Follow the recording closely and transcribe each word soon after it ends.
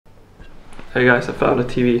Hey guys, I found a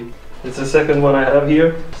TV. It's the second one I have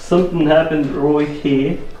here. Something happened right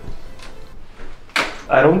here.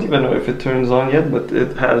 I don't even know if it turns on yet, but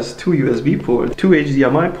it has 2 USB ports, 2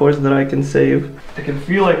 HDMI ports that I can save. I can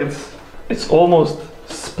feel like it's almost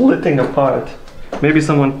splitting apart. Maybe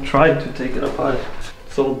someone tried to take it apart.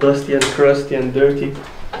 It's all dusty and crusty and dirty.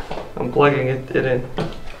 I'm plugging it in.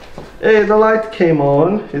 Hey, the light came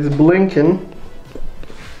on. It's blinking.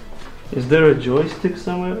 Is there a joystick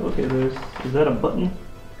somewhere? Okay, is that a button?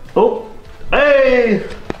 Oh, hey!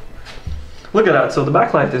 Look at that, so the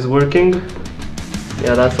backlight is working.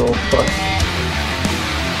 Yeah, that's all fucked.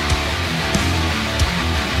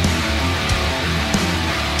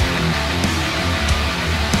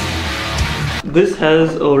 This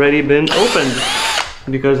has already been opened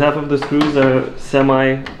because half of the screws are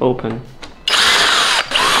semi-open.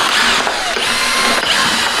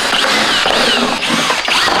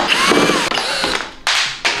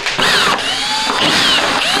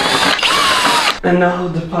 And now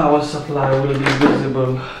the power supply will be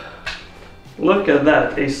visible. Look at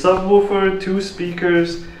that, a subwoofer, 2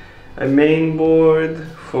 speakers, a main board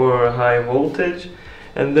for high voltage,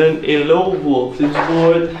 and then a low voltage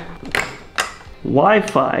board.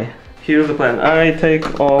 Wi-Fi. Here's the plan. I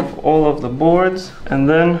take off all of the boards and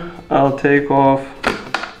then I'll take off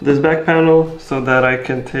this back panel so that I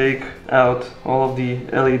can take out all of the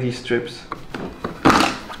LED strips.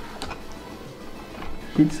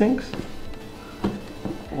 Heat sinks?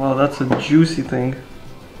 Wow, that's a juicy thing.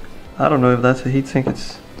 I don't know if that's a heatsink.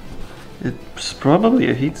 It's probably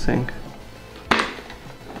a heatsink.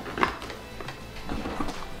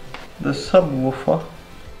 The subwoofer.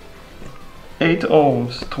 8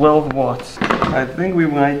 ohms, 12 watts. I think we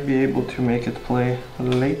might be able to make it play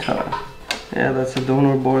later. Yeah, that's a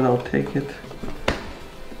donor board, I'll take it.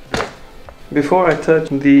 Before I touch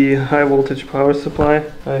the high voltage power supply,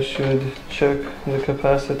 I should check the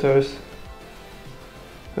capacitors.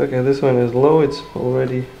 Okay, this one is low, it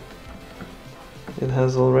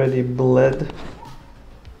has already bled.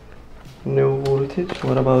 No voltage.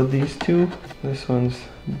 What about these two? This one's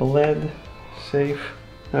bled, safe.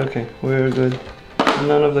 Okay, we're good.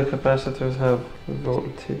 None of the capacitors have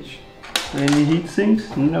voltage. Any heat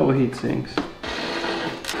sinks? No heat sinks.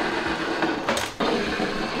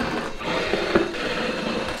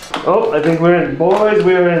 Oh, I think we're in. Boys,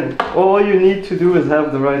 we're in. All you need to do is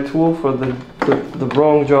have the right tool for the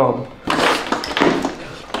wrong job.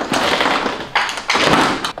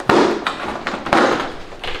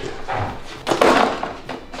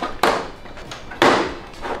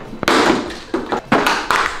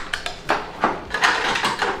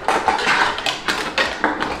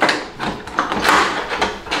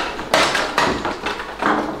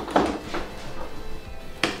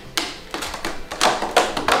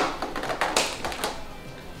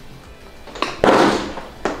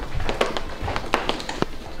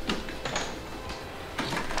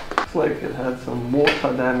 Like it had some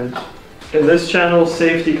water damage. In this channel,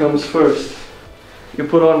 safety comes first. You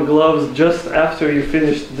put on gloves just after you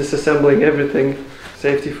finish disassembling everything.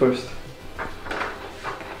 Safety first.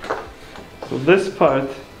 So this part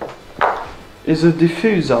is a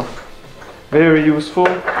diffuser. Very useful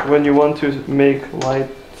when you want to make light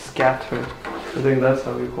scatter. I think that's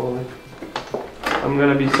how we call it. I'm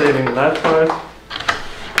gonna be saving that part.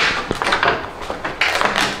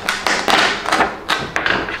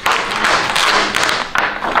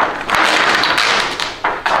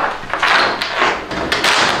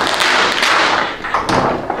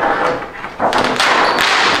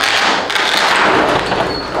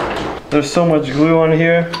 There's so much glue on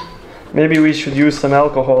here. Maybe we should use some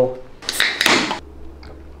alcohol.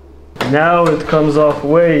 Now it comes off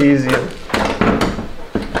way easier.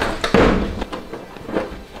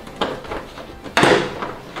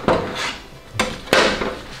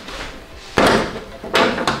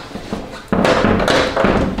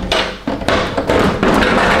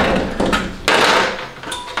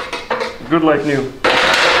 Good like new.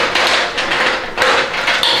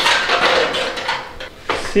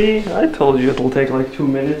 See, I told you it'll take like 2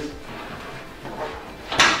 minutes.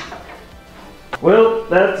 Well,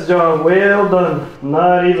 that's job well done.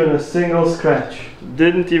 Not even a single scratch.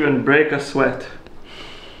 Didn't even break a sweat.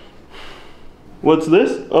 What's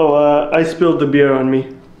this? Oh, I spilled the beer on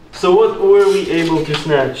me. So what were we able to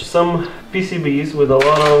snatch? Some PCBs with a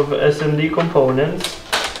lot of SMD components,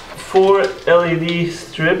 4 LED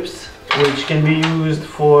strips which can be used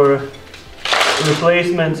for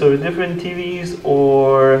replacements or different TVs,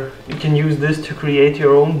 or you can use this to create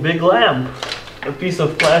your own big lamp. A piece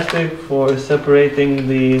of plastic for separating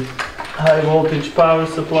the high voltage power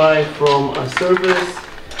supply from a surface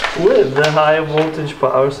with the high voltage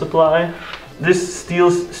power supply. This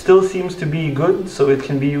still seems to be good, so it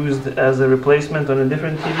can be used as a replacement on a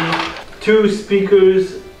different TV. 2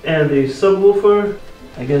 speakers and a subwoofer.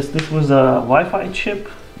 I guess this was a Wi-Fi chip.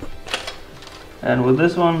 And with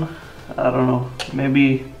this one, I don't know,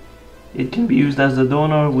 maybe it can be used as a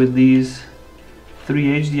donor with these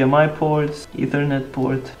 3 HDMI ports, Ethernet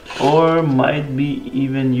port, or might be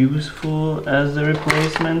even useful as a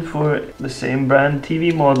replacement for the same brand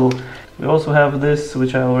TV model. We also have this,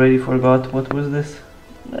 which I already forgot. What was this?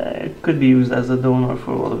 It could be used as a donor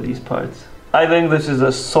for all of these parts. I think this is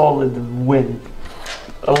a solid win.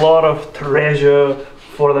 A lot of treasure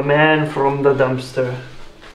for the man from the dumpster.